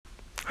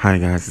Hi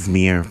guys, it's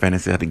me Aaron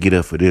Fantazii. How to get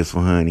up for this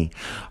one, honey.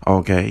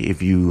 Okay,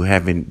 if you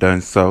haven't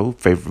done so,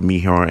 favorite me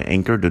here on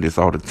Anchor. Do this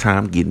all the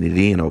time, getting it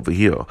in over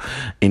here.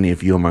 And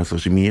if you're on my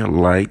social media,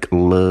 like,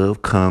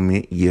 love,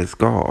 comment, yes,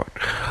 God.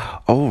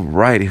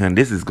 Alrighty, honey,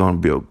 this is gonna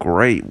be a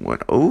great one.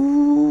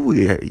 Oh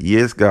yeah,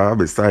 yes, God,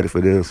 I'm excited for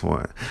this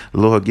one.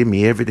 Lord, give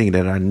me everything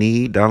that I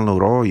need.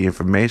 Download all your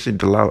information.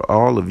 Allow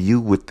all of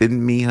you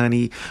within me,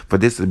 honey, for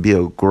this to be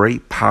a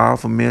great,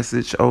 powerful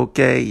message.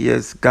 Okay,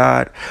 yes,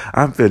 God,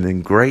 I'm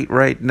feeling great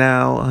right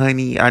now,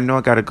 honey. I know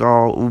I gotta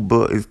call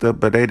Uber and stuff,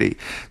 but I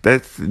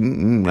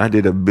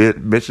did a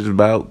bit message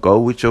about go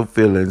with your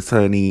feelings,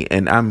 honey,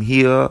 and I'm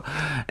here,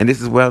 and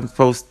this is where I'm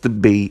supposed to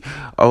be.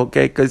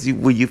 Okay, because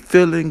when you're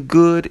feeling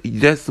good,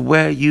 that's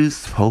where you're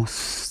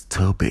supposed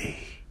to be.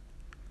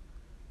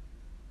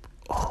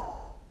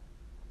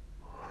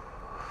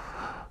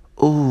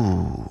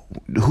 Ooh,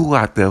 who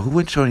out there? Who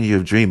which one of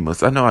your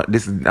dreamers? I know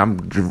I'm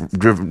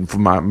driven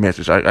from my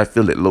message. I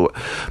feel it, Lord.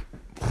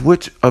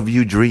 Which of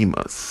you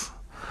dreamers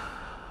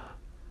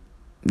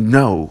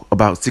know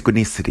about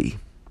synchronicity?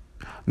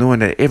 Knowing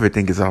that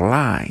everything is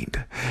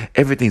aligned.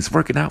 Everything's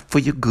working out for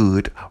your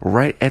good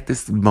right at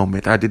this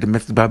moment. I did the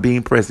message about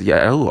being present.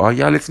 Yeah, are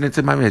y'all listening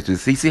to my message?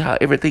 See how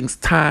everything's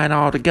tying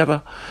all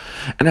together?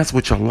 And that's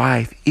what your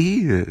life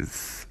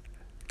is.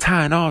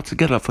 Tying all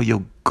together for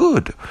your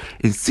good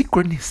in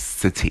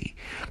synchronicity.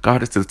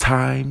 God is the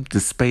time, the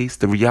space,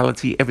 the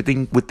reality,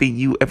 everything within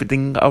you,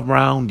 everything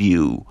around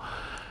you.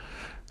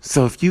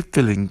 So if you're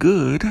feeling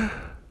good,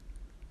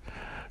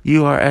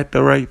 you are at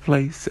the right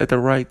place at the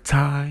right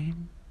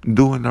time,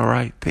 doing the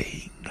right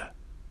thing.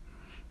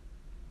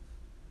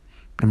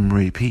 And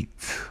repeat.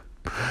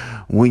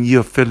 When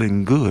you're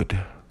feeling good,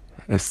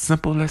 as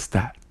simple as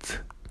that,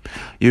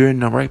 you're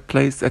in the right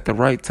place at the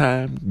right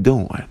time,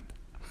 doing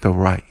the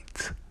right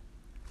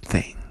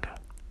thing.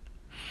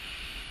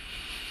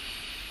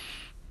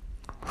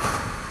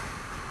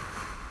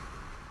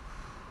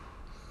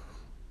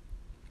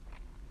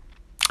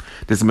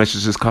 This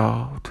message is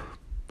called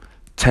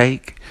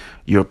Take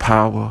Your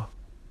Power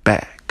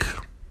Back.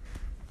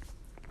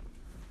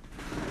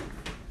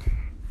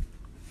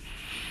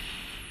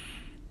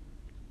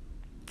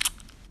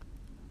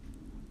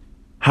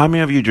 How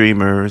many of you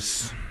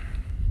dreamers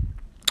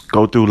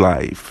go through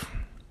life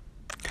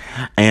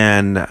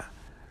and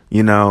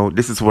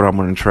this is what I'm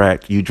going to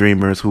track. You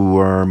dreamers who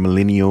are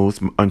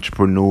millennials,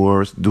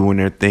 entrepreneurs doing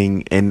their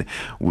thing. And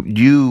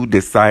you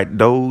decide,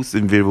 those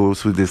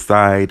individuals who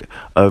decide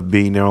of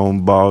being their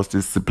own boss,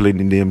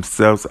 disciplining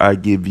themselves, I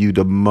give you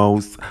the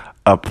most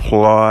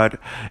applaud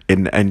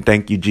and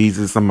thank you,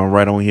 Jesus. I'm going to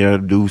write on here,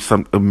 do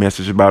a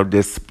message about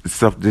this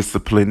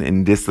self-discipline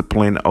and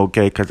discipline.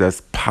 Okay. Cause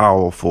that's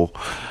powerful.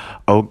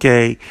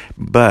 Okay.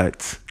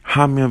 But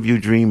how many of you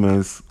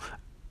dreamers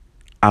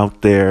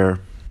out there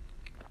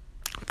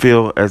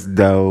feel as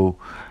though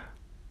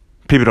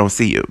people don't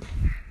see you?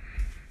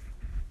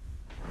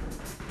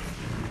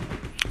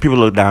 People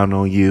look down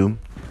on you.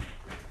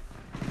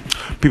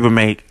 People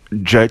make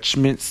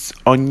judgments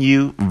on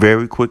you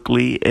very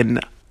quickly,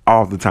 and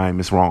all the time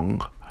it's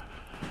wrong.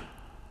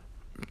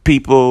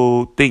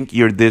 People think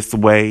you're this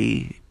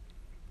way,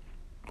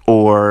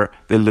 or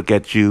they look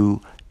at you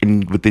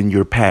within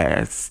your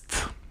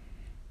past.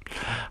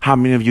 How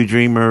many of you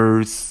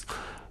dreamers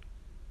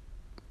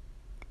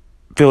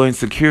feel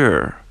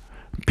insecure?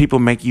 People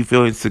make you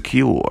feel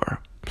insecure.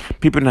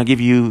 People not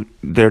give you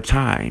their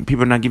time.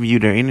 People not giving you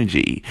their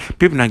energy.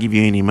 People not give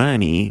you any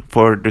money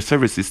for the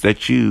services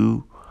that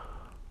you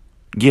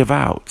give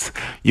out.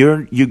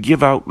 You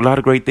give out a lot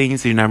of great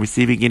things, so you're not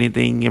receiving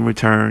anything in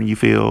return. You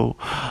feel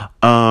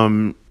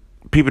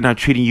people not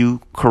treating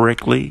you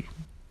correctly.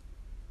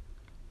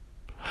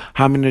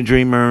 How many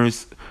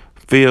dreamers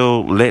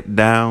feel let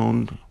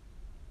down?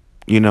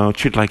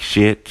 Treated like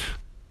shit,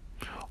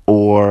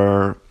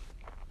 or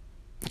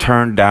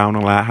turned down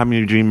a lot? How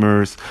many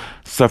dreamers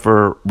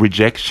suffer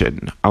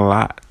rejection a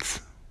lot?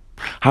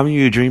 How many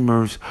of you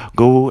dreamers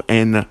go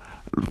and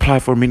apply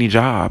for many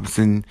jobs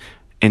and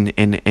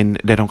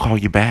they don't call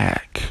you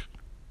back?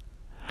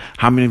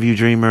 How many of you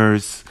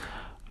dreamers,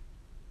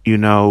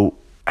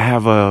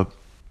 have a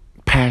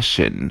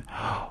passion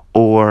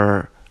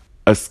or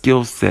a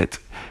skill set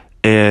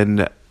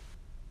and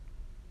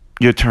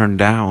you're turned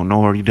down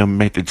or you don't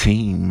make the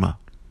team?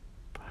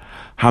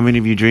 How many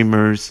of you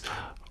dreamers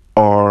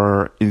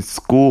are in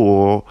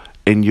school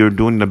and you're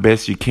doing the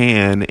best you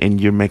can and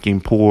you're making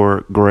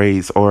poor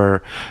grades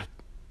or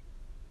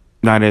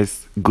not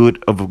as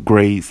good of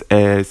grades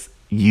as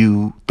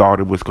you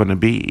thought it was going to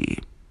be?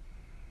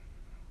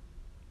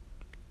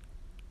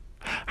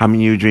 How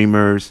many of you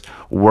dreamers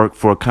work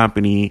for a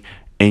company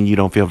and you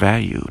don't feel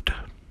valued?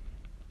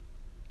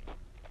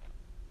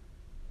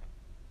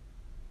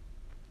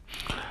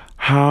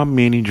 How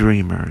many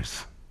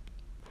dreamers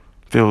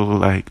feel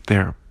like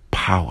they're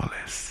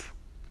powerless?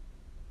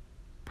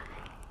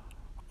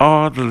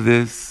 All of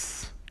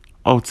this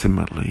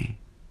ultimately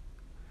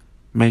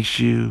makes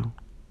you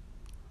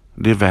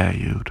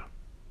devalued,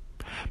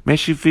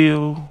 makes you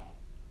feel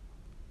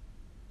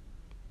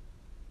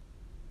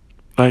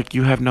like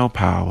you have no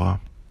power,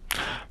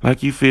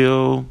 like you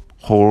feel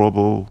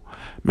horrible,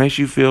 makes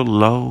you feel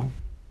low,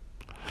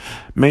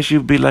 makes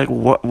you be like,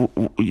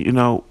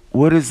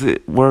 what is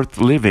it worth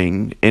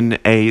living in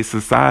a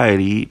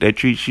society that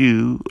treats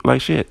you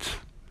like shit?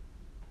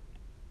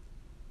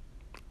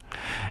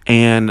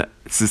 And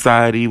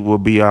society will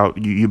be out,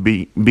 you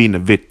be being a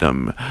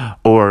victim,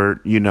 or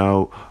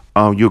you're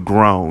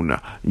grown.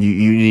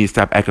 You need to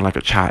stop acting like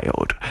a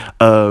child.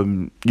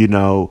 You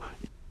know,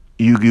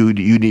 you need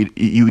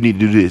to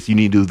do this, you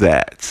need to do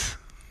that.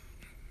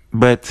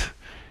 But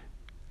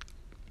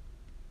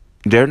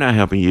they're not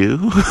helping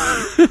you.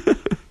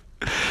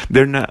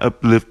 They're not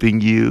uplifting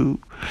you.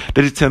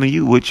 They're just telling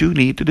you what you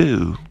need to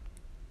do.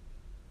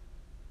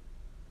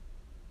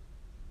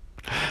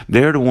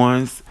 They're the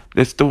ones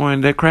that's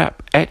throwing their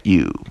crap at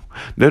you.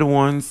 They're the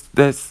ones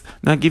that's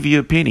not giving you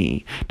a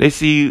penny.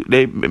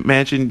 They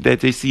imagine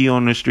that they see you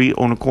on the street,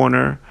 on the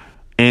corner,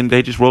 and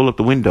they just roll up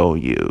the window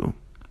at you.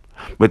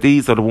 But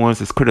these are the ones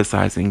that's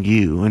criticizing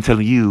you and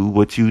telling you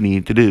what you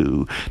need to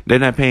do. They're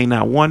not paying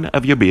not one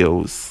of your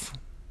bills.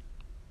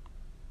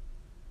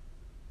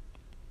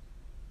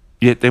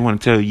 Yet they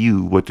want to tell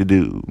you what to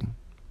do.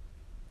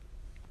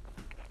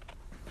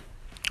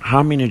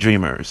 How many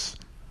dreamers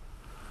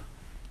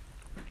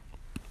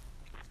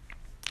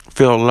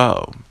feel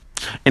low?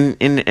 And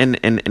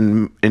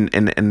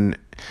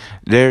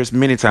there's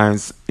many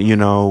times,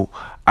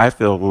 I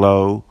feel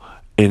low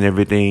and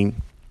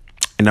everything.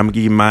 And I'm gonna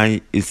give you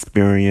my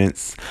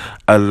experience.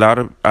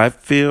 I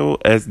feel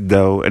as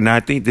though, and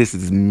I think this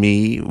is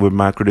me with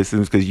my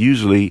criticisms, because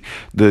usually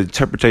the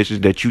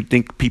interpretations that you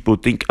think people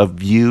think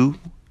of you,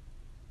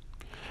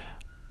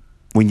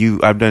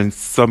 I've done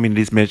so many of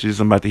these messages,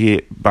 I'm about to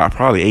hit by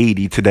probably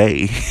 80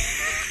 today.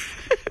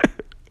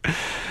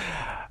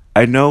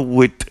 I know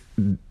what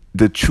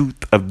the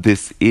truth of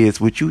this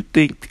is. What you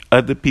think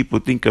other people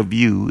think of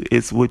you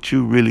is what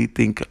you really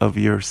think of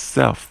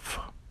yourself.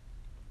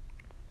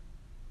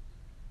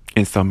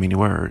 In so many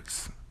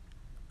words.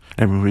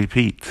 Let me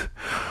repeat.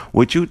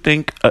 What you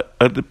think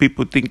other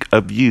people think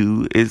of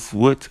you is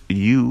what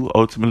you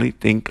ultimately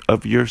think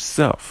of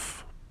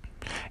yourself.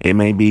 It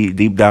may be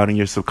deep down in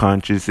your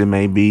subconscious. It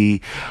may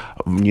be,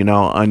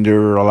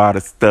 under a lot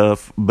of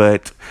stuff.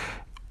 But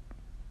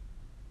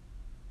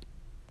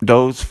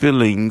those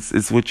feelings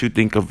is what you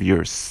think of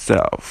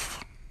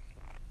yourself.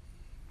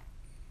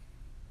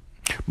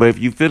 But if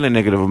you feel a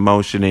negative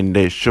emotion and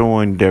they're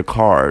showing their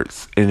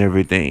cards and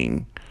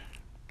everything,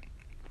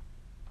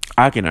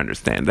 I can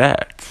understand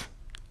that.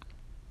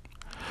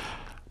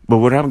 But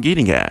what I'm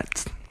getting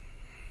at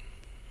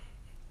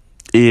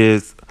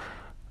is,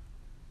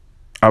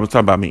 I was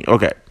talking about me.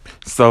 Okay.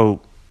 So,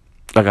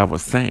 like I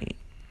was saying,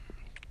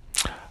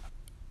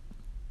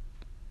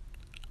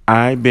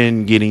 I've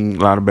been getting a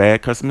lot of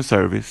bad customer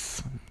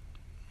service.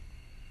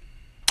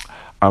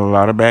 I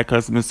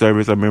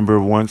remember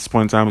once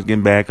upon a time I was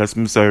getting bad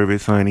customer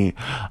service, honey.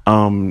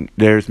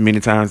 There's many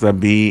times I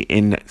be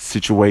in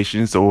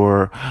situations,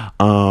 or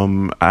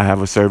I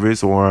have a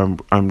service, or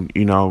I'm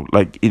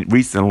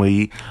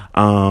recently,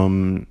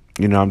 I'm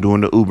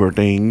doing the Uber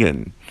thing,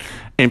 and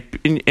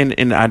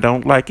I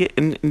don't like it,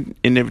 and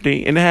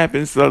everything, and it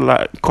happens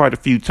quite a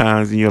few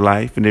times in your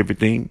life and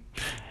everything.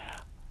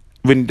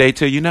 When they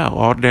tell you no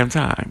all the damn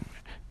time,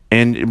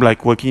 and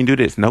like, well, can you do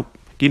this? Nope.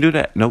 Can you do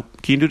that? Nope.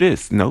 Can you do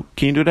this? Nope.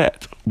 Can you do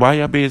that? Why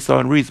y'all being so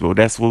unreasonable?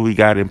 That's what we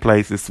got in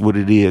place. It's what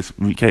it is.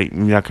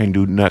 Y'all can't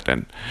do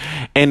nothing.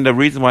 And the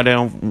reason why they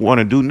don't want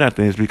to do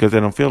nothing is because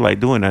they don't feel like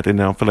doing nothing.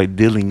 They don't feel like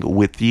dealing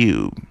with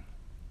you.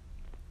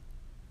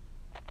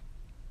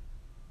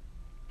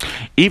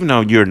 Even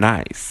though you're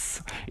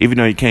nice, even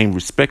though you came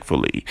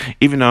respectfully,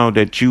 even though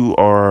that you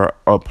are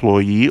an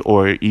employee,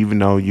 or even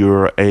though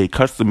you're a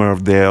customer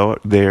of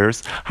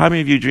theirs, how many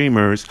of you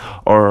dreamers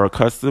are a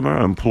customer,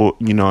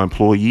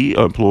 employee,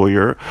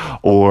 employer,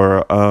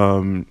 or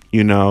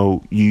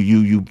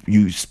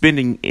you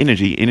spending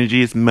energy?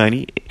 Energy is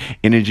money.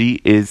 Energy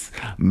is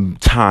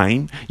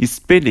time. You're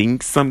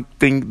spending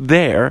something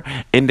there,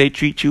 and they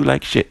treat you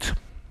like shit.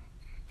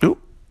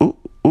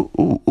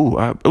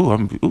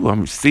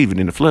 I'm receiving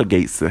in the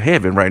floodgates of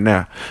heaven right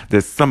now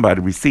that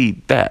somebody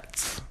received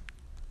that.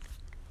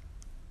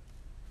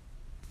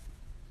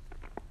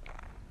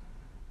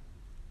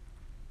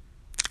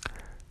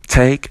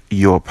 Take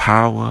your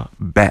power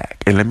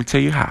back. And let me tell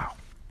you how.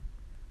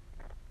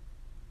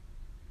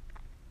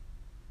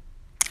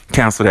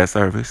 Cancel that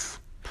service.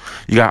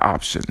 You got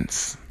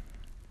options.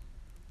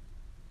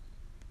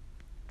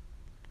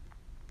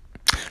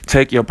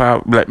 Take your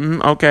power, like,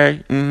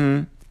 okay,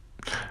 and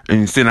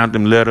you send out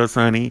them letters,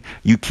 honey.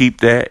 You keep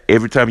that.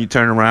 Every time you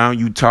turn around,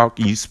 you talk,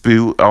 you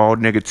spew all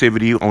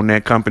negativity on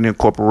that company and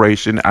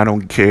corporation. I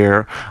don't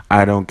care.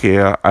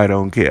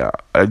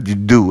 You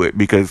do it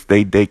because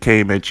they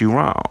came at you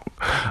wrong.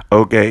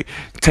 Okay?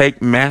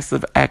 Take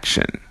massive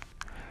action.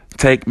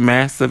 Take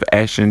massive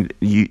action.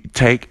 You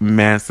take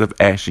massive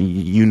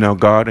action.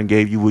 God and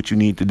gave you what you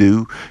need to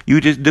do.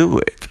 You just do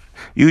it.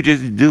 You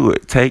just do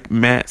it. Take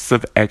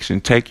massive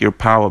action. Take your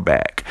power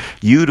back.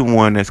 You the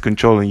one that's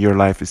controlling your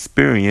life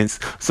experience.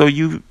 So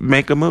you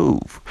make a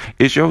move.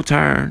 It's your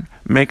turn.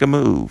 Make a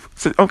move.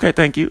 So, okay,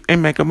 thank you.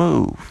 And make a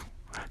move.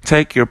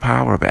 Take your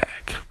power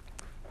back.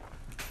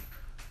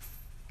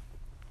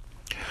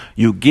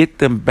 You get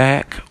them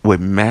back with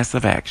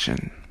massive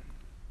action.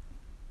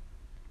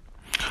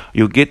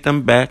 You get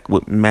them back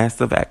with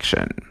massive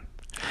action.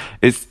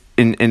 It's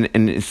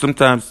and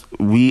sometimes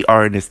we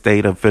are in a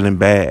state of feeling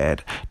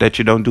bad that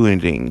you don't do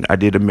anything. I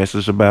did a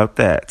message about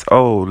that.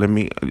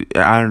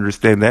 I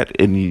understand that,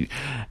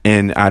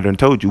 and I done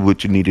told you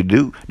what you need to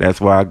do.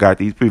 That's why I got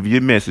these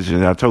previous messages.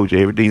 And I told you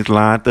everything's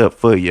lined up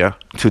for you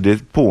to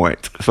this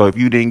point. So if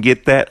you didn't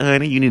get that,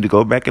 honey, you need to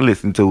go back and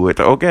listen to it.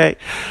 Okay,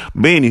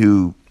 but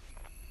anywho.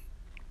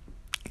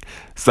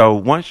 So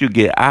once you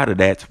get out of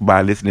that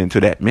by listening to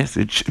that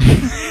message,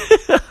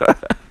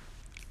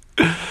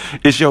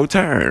 it's your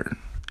turn.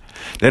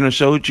 They done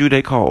showed you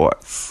their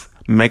cards.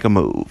 Make a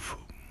move.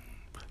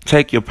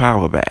 Take your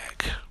power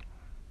back.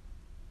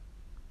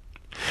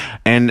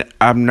 And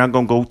I'm not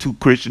gonna go too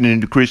Christian,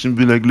 and the Christian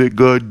be like, "Let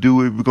God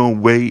do it. We're gonna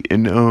wait,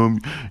 and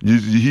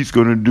He's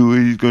gonna do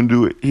it. He's gonna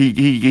do it."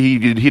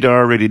 He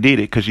already did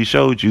it because He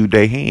showed you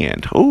their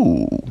hand.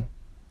 Ooh.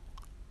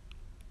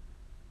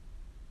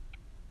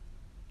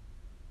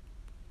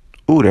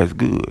 Ooh, that's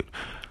good.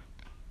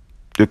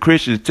 The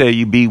Christians tell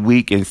you be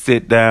weak and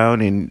sit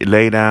down and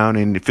lay down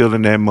and feel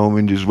in that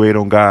moment, just wait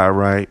on God,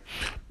 right?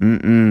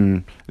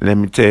 Let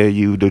me tell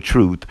you the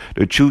truth.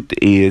 The truth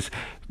is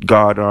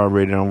God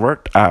already done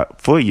worked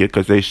out for you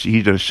because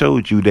He done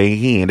showed you their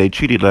hand. They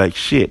treated like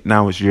shit.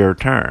 Now it's your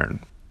turn.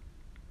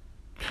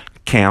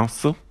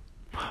 Cancel.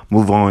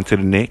 Move on to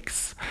the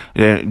next.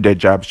 That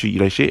job treat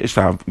you like shit. It's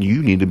time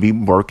you need to be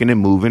working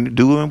and moving,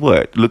 doing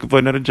what? Looking for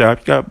another job.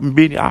 You got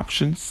many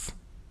options.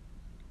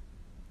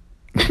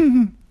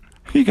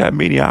 You got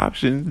many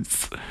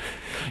options.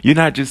 You're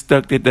not just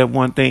stuck at that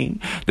one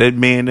thing. That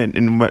man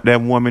and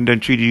that woman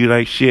done treated you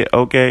like shit.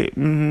 Okay.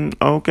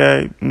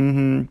 Okay.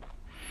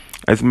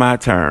 It's my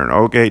turn.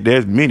 Okay.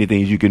 There's many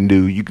things you can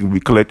do. You can be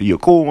collecting your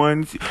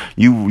coins.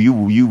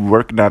 You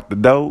working out the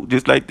dough.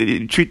 Just like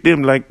treat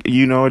them like,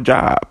 a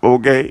job.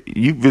 Okay.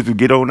 You just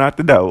get on out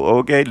the dough.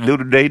 Okay.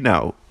 Little they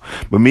know.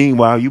 But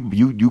meanwhile,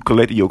 you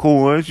collecting your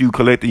coins. You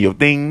collecting your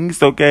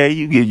things. Okay.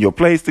 You get your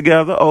place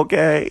together.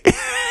 Okay.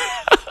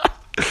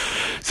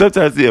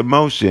 Sometimes the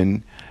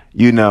emotion,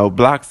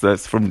 blocks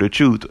us from the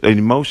truth. An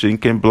emotion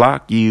can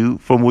block you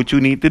from what you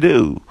need to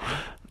do.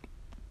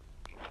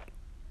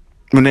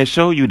 When they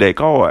show you their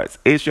cards,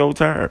 it's your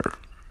turn.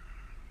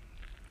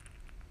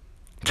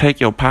 Take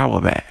your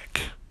power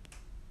back.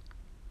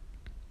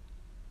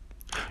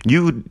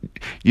 The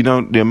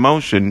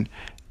emotion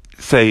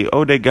say,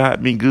 "Oh, they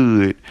got me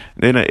good.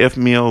 They done F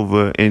me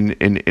over," and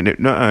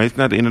no, it's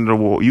not the end of the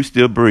war. You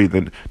still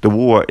breathing. The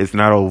war is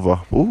not over.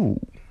 Ooh.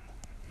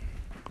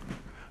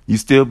 You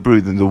still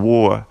breathing. The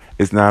war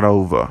is not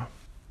over.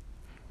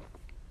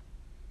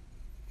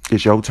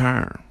 It's your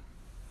turn.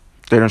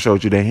 They done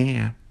showed you their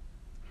hand.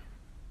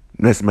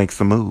 Let's make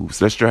some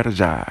moves. Let's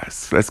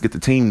strategize. Let's get the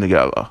team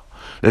together.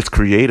 Let's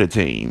create a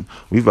team.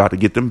 We about to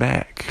get them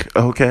back.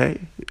 Okay?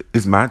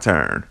 It's my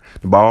turn.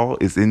 The ball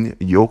is in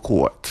your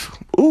court.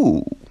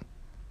 Ooh.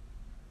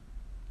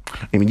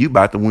 I mean, you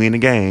about to win the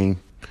game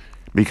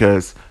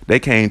because they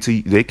came to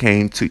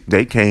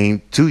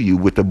you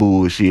with the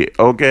bullshit.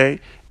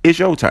 Okay? It's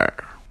your turn.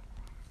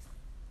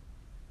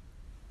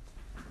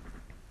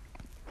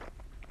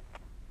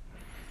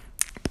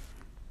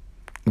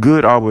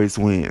 Good always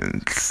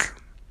wins.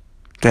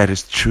 That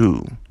is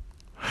true.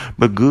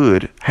 But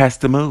good has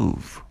to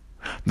move.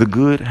 The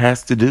good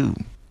has to do.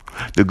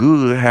 The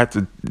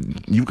good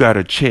you got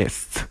a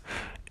chest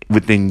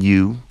within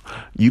you.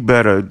 You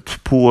better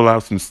pull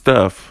out some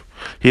stuff.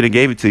 He done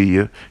gave it to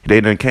you.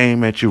 They done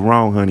came at you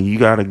wrong, honey. You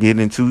gotta get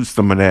into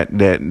some of that.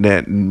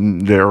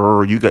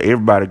 You got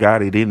everybody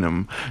got it in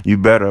them. You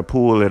better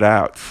pull it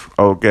out,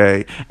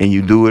 okay? And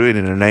you do it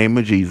in the name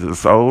of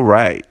Jesus. All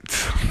right.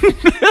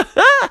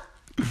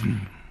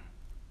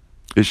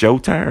 It's your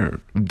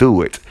turn.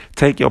 Do it.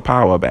 Take your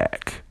power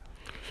back.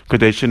 Because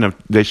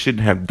they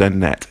shouldn't have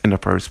done that in the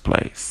first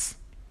place.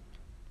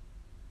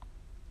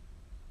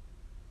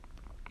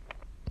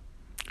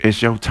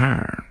 It's your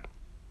turn.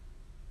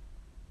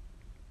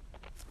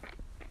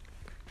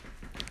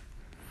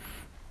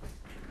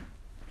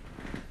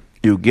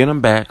 You get them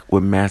back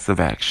with massive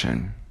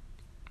action.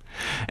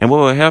 And what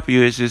will help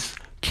you is just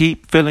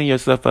keep filling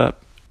yourself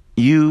up.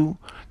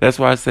 That's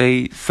why I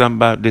say something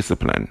about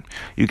discipline.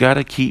 You got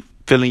to keep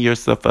filling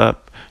yourself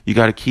up. You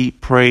got to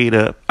keep prayed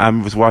up. I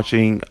was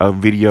watching a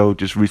video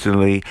just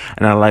recently,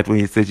 and I liked when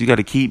he says you got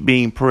to keep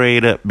being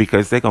prayed up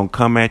because they're going to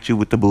come at you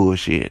with the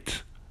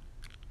bullshit.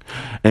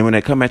 And when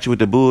they come at you with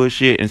the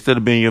bullshit, instead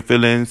of being your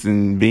feelings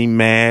and being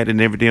mad and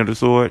everything of the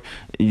sort,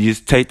 you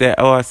just take that,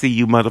 "Oh, I see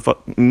you,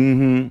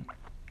 motherfucker.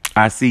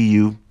 I see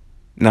you.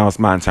 Now it's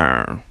my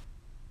turn."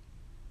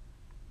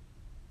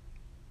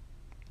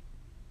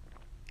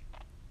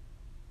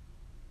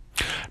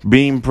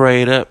 Being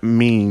prayed up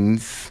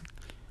means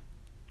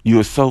You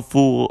are so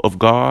full of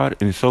God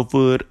and so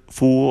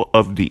full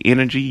of the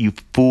energy. You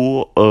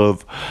full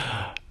of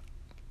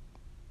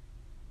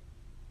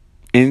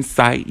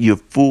insight. You're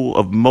full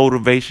of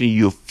motivation.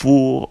 You're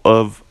full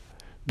of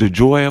the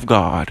joy of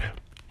God.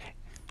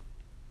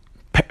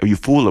 You're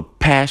full of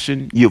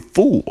passion. You're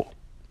full.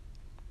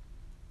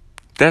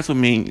 That's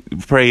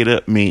what prayed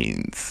up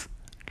means.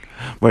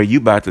 Where you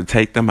about to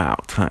take them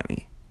out,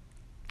 honey.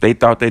 They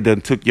thought they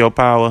done took your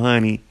power,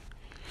 honey.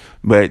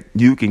 But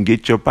you can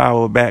get your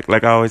power back.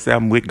 Like I always say,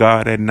 I'm with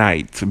God at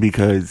night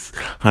because,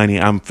 honey,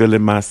 I'm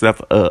filling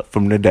myself up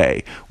from the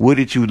day. What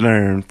did you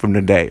learn from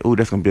the day? Oh,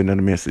 that's going to be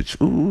another message.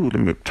 Ooh, let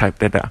me type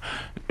that down.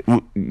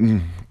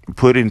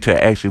 Put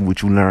into action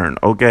what you learned,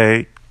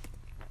 okay?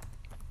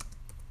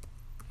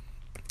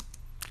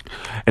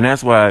 And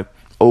that's why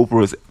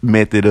Oprah's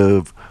method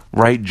of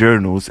write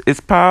journals is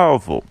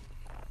powerful.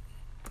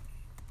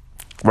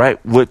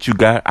 Write what you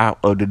got out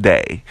of the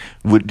day.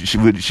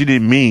 She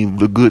didn't mean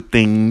the good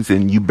things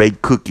and you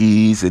bake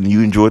cookies and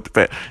you enjoyed the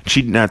fact.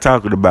 She not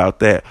talking about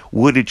that.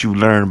 What did you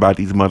learn about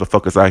these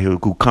motherfuckers out here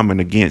who coming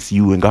against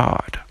you and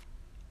God?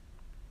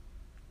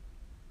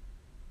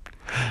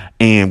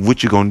 And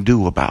what you gonna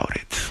do about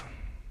it?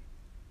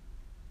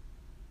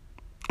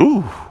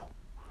 Ooh,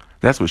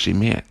 that's what she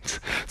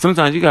meant.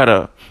 Sometimes you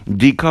gotta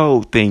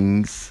decode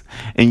things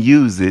and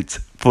use it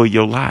for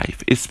your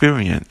life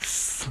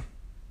experience.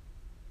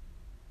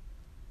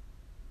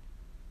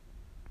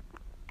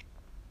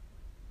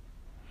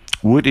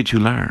 What did you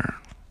learn?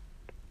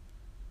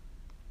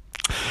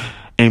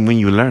 And when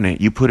you learn it,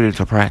 you put it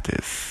into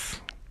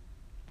practice.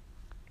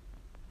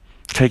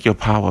 Take your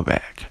power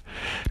back.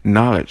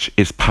 Knowledge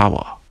is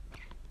power.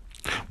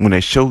 When they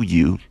show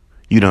you,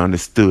 you done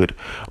understood.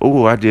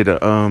 Oh,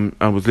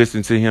 I was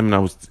listening to him and I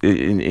was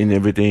in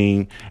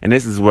everything. And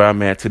this is where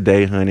I'm at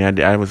today, honey.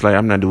 I was like,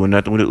 I'm not doing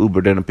nothing with the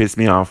Uber that pissed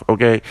me off.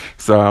 Okay.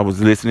 So I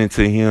was listening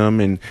to him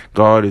and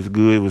God is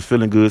good. Was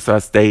feeling good. So I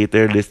stayed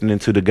there listening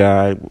to the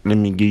guy. Let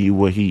me give you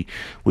what he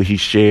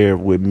shared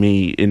with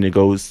me. And it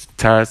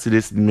ties to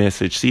this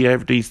message. See,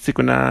 everything's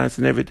synchronized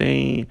and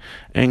everything.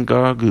 Ain't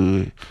God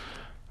good?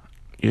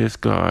 Yes,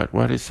 God.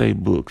 Why did it say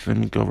books? Let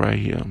me go right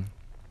here.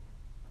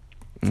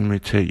 Let me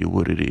tell you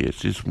what it is.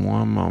 Just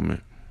one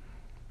moment.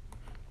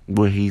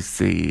 What he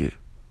said.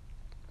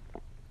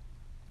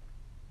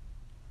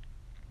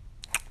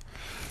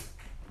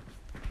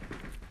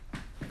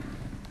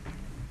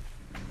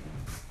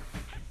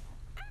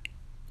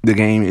 The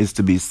game is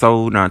to be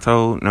sold, not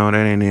told. No,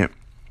 that ain't it.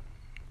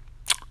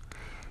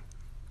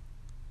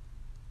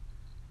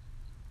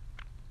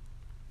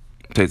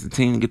 Takes a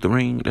team to get the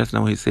ring. That's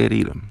not what he said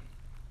either.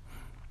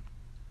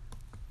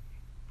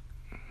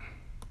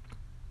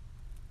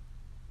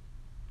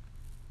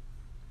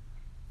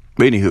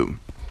 Anywho,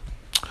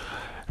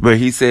 but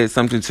he said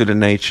something to the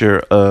nature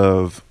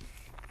of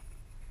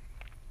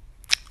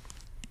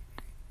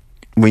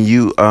when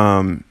you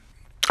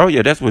oh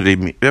yeah, that's what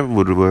that's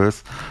what it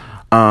was.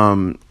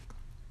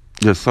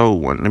 The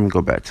soul one. Let me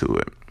go back to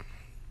it.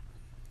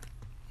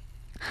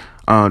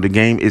 The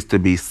game is to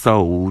be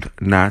sold,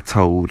 not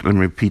told. Let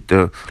me repeat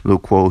the little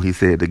quote he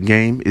said. The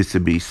game is to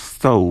be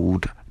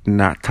sold,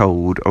 not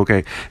told.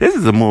 Okay, this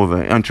is a more of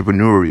an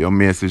entrepreneurial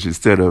message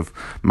instead of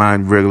my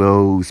regular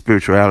old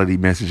spirituality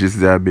messages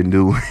that I've been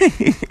doing.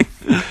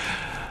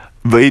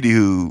 But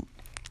anywho,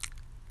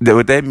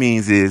 what that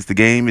means is the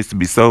game is to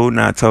be sold,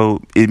 not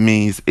told. It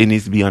means it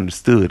needs to be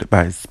understood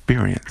by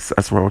experience.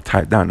 That's what I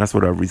typed down. That's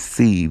what I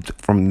received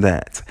from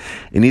that.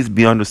 It needs to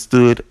be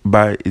understood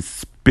by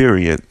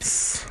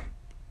experience.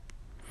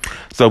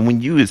 So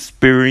when you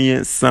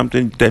experience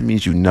something, that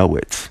means you know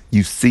it.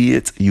 You see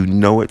it, you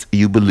know it,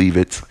 you believe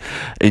it.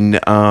 And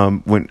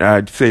when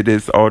I say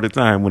this all the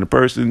time,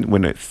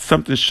 when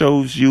something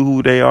shows you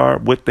who they are,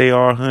 what they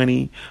are,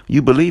 honey,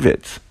 you believe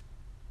it.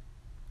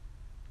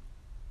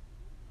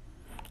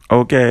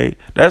 Okay?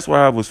 That's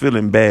why I was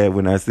feeling bad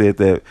when I said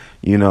that,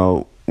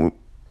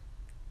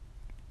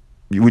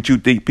 what you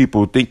think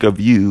people think of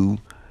you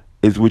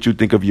is what you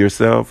think of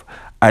yourself.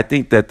 I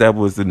think that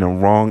was in the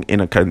wrong,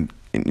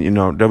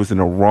 that was in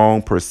the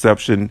wrong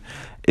perception.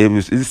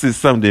 This is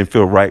something that didn't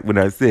feel right when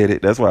I said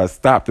it. That's why I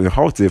stopped and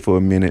halted for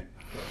a minute.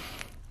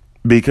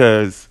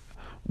 Because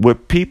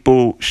what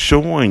people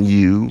showing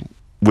you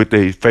with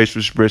their facial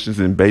expressions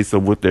and based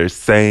on what they're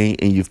saying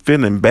and you're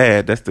feeling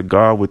bad, that's the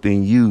God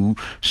within you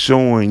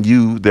showing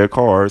you their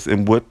cards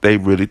and what they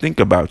really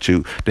think about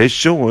you. They're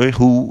showing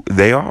who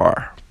they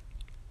are.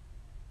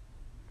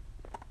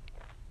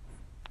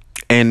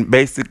 And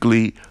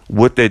basically,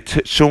 what they're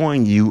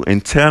showing you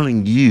and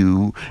telling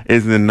you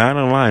is in not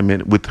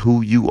alignment with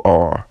who you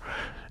are.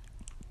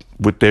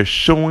 What they're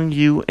showing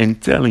you and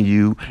telling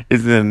you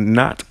is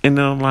not in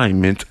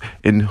alignment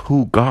in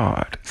who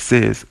God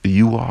says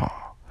you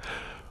are.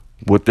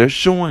 What they're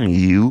showing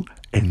you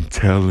and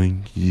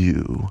telling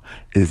you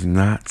is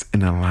not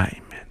in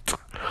alignment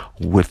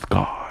with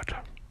God.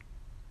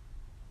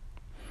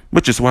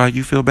 Which is why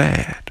you feel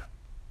bad.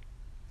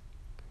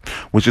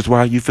 Which is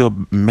why you feel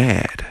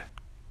mad.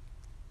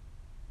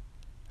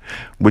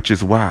 Which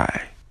is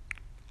why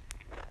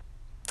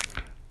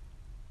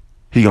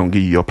He gonna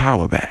give you your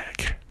power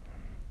back.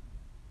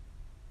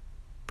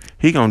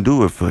 He gonna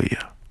do it for you.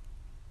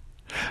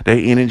 That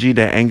energy,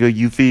 that anger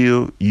you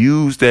feel,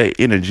 use that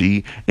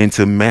energy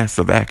into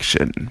massive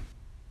action.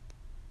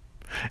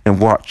 And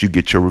watch you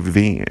get your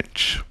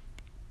revenge.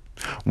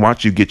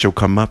 Watch you get your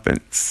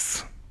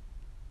comeuppance.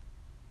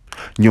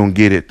 You don't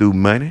get it through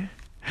money.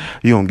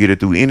 You don't get it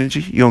through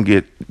energy. You don't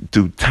get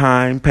through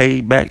time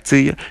paid back to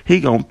you. He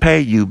gonna pay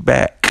you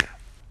back.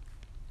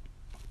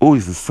 Oh,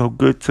 this is so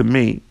good to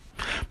me.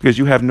 Because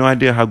you have no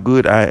idea how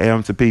good I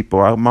am to people.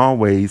 I'm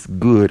always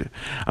good.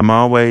 I'm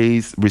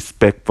always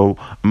respectful.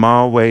 I'm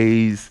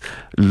always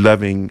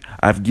loving.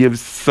 I've given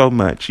so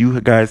much.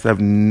 You guys have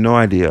no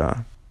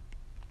idea.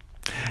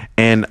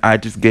 And I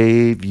just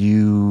gave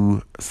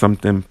you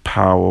something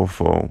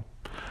powerful.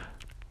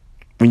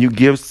 When you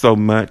give so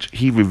much,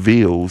 he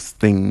reveals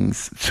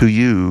things to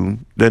you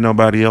that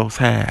nobody else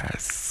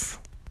has.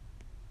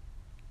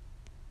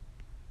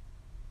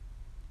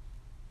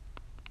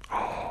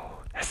 Oh,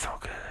 that's so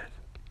good.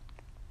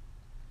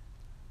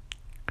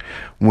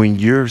 When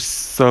you're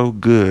so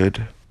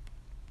good,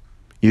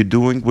 you're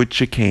doing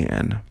what you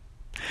can.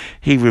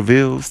 He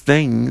reveals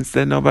things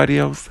that nobody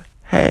else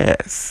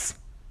has.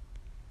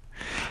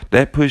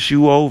 That puts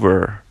you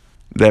over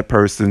that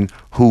person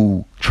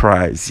who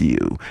tries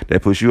you.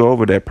 That puts you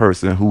over that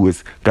person who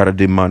has got a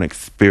demonic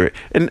spirit.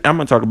 And I'm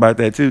going to talk about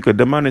that too, because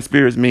demonic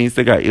spirits means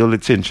they got ill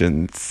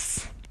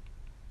intentions.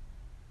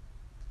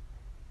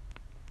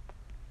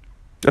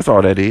 That's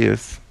all that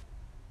is.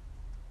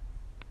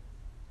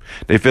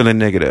 They feeling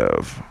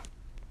negative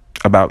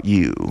about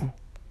you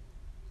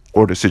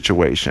or the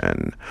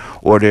situation,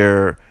 or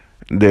their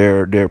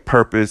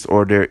purpose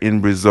or their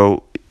end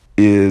result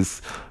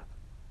is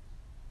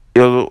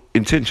ill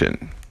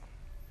intention.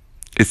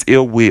 It's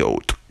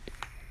ill-willed.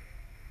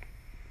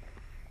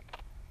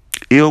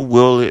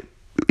 Ill-willed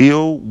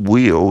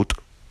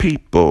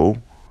people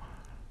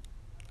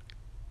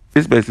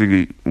is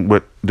basically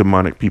what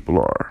demonic people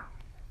are.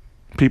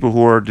 People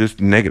who are just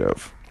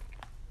negative.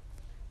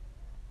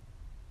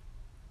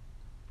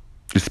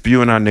 It's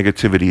spewing out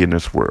negativity in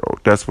this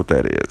world. That's what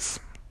that is.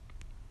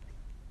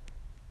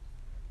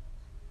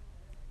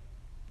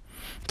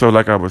 So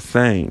like I was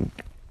saying,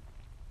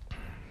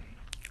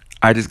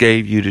 I just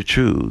gave you the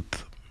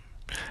truth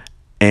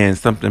and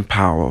something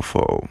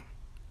powerful.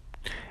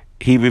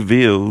 He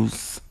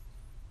reveals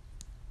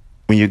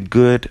when you're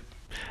good,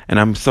 and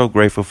I'm so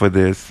grateful for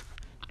this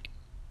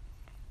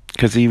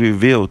because he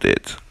revealed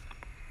it.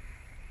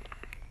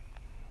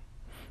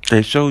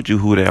 They showed you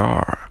who they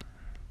are.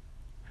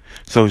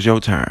 So it's your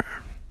turn.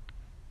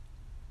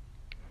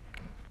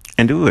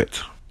 And do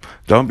it.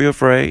 Don't be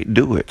afraid.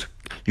 Do it.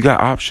 You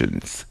got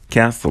options.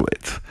 Cancel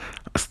it.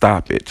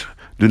 Stop it.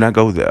 Do not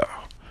go there.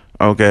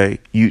 Okay?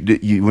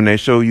 You when they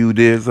show you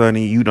this,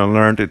 honey, you done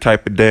learned to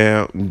type it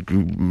down.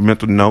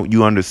 Mental note.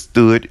 You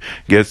understood.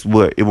 Guess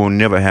what? It will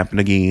never happen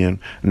again.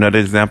 Another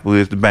example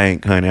is the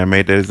bank, honey. I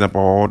made that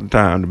example all the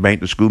time. The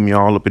bank to screw me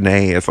all up in the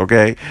ass,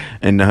 okay?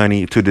 And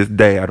honey, to this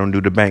day, I don't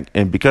do the bank.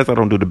 And because I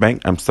don't do the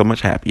bank, I'm so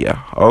much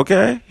happier.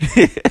 Okay?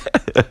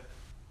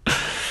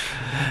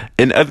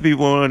 And other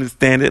people don't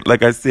understand it.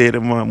 Like I said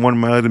in one of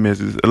my other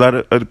messages, a lot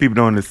of other people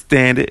don't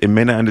understand it. It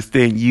may not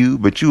understand you,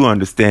 but you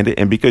understand it.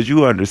 And because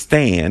you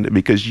understand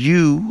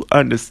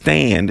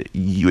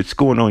what's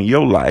going on in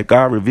your life,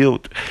 God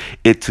revealed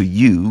it to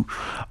you,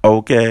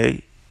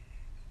 okay?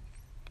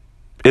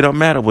 It don't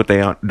matter what they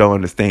don't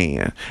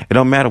understand. It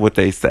don't matter what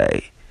they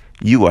say.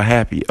 You are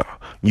happier.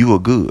 You are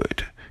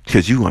good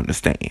because you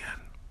understand.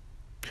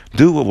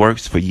 Do what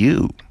works for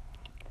you.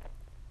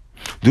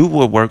 Do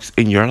what works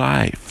in your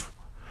life.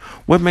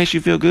 What makes you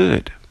feel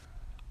good?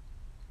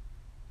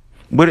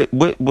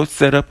 What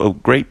set up a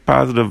great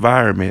positive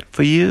environment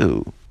for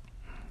you?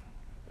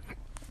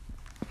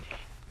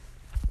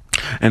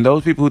 And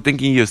those people who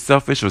thinking you're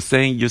selfish or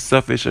saying you're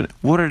selfish,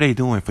 what are they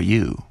doing for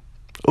you?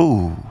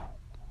 Ooh,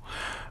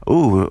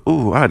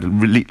 I had to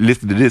really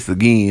listen to this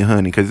again,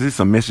 honey, because there's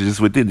some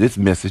messages within this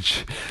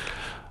message.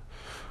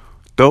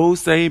 Those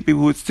same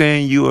people who are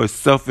saying you are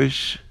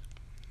selfish,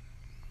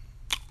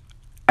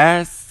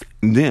 ask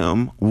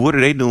them, what are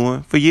they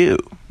doing for you?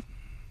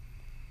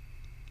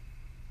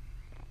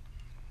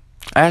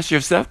 Ask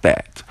yourself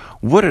that.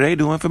 What are they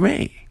doing for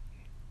me?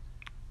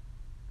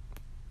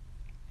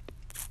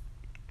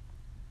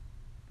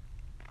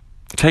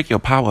 Take your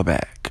power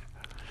back.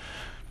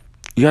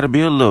 You got to be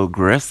a little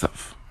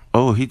aggressive.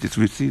 Oh, he just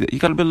received it. You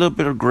got to be a little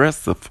bit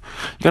aggressive.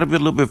 You got to be a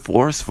little bit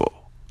forceful.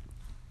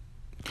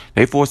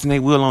 They forcing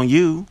their will on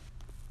you.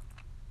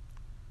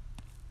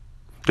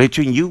 They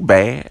treating you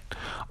bad.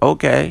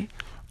 Okay.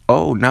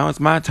 Oh, now it's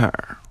my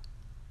turn.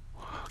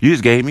 You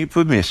just gave me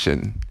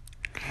permission.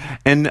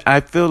 And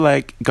I feel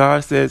like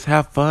God says,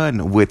 have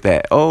fun with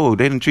that. Oh,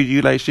 they didn't treat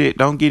you like shit.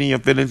 Don't get in your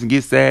feelings and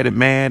get sad and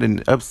mad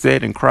and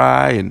upset and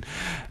cry. And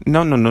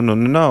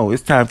no.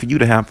 It's time for you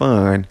to have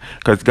fun.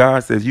 Because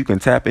God says you can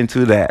tap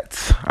into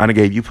that. I done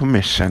gave you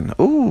permission.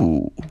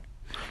 Ooh.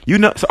 You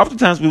know, so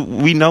oftentimes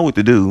we know what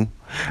to do.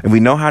 And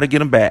we know how to get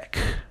them back.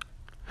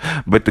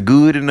 But the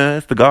good in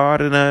us, the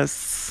God in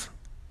us,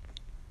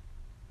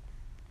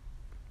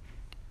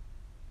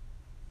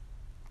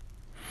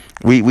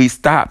 We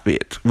stop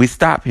it. We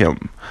stop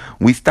him.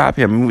 We stop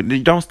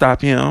him. Don't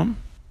stop him.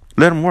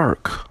 Let him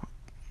work.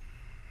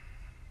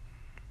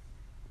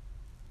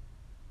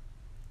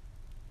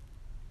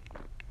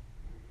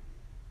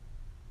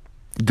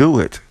 Do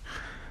it.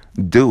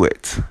 Do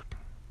it.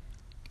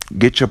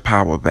 Get your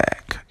power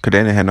back. Because they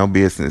didn't have no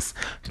business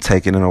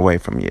taking it away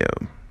from you.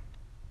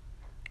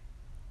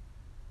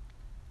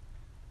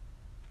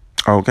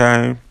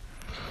 Okay?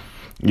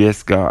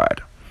 Yes,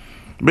 God.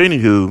 But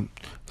anywho,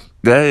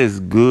 that is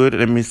good.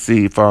 Let me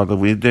see, Father.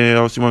 Anything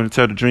else you want to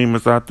tell the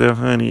dreamers out there,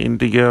 honey?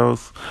 Anything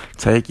else?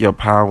 Take your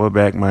power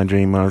back, my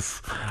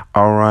dreamers.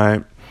 All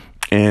right.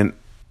 And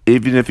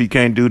even if you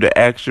can't do the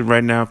action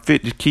right now,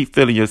 just keep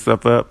filling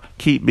yourself up.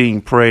 Keep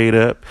being prayed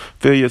up.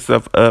 Fill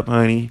yourself up,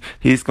 honey.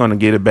 He's going to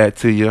get it back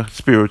to you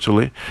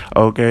spiritually.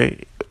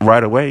 Okay?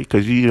 Right away,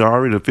 because you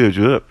already filled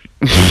you up.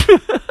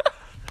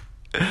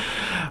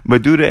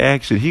 But do the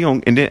action.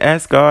 And then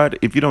ask God,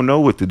 if you don't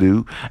know what to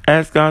do,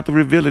 ask God to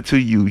reveal it to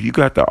you. You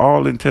got the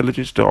all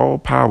intelligence, the all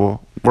power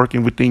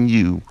working within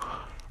you,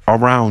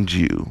 around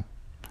you.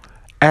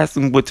 Ask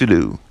him what to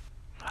do.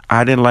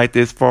 I didn't like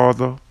this,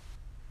 Father.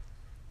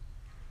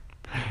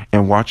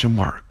 And watch him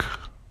work.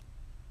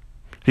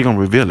 He's going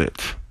to reveal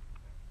it.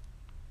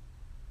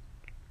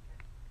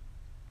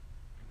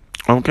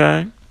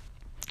 Okay?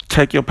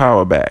 Take your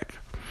power back.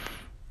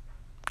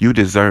 You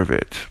deserve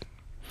it.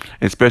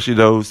 Especially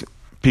those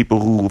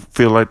people who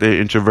feel like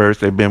they're introverts,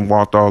 they've been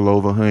walked all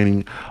over,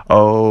 honey.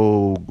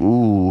 Oh,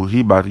 ooh,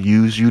 he about to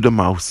use you the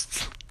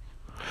most.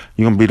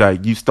 You're going to be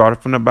like, you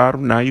started from the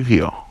bottom, now you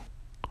here.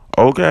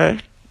 Okay?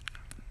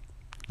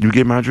 You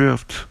get my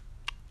drift?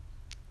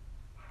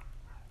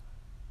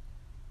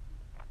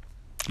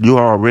 You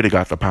already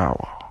got the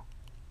power.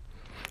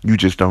 You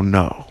just don't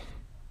know.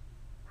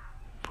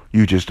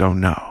 You just don't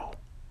know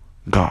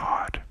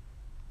God.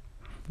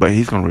 But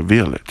he's going to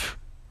reveal it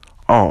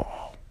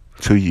all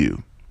to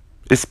you.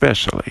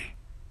 Especially.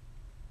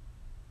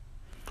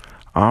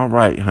 All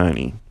right,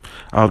 honey.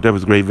 I hope that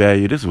was great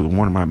value. This was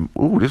one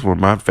of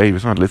my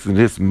favorites. Huh? Listen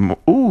to this.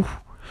 Ooh.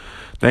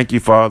 Thank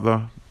you,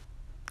 Father.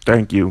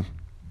 Thank you.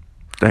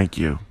 Thank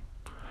you.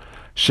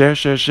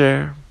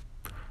 Share.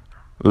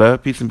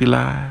 Love, peace, and be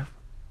live.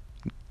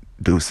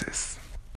 Deuces.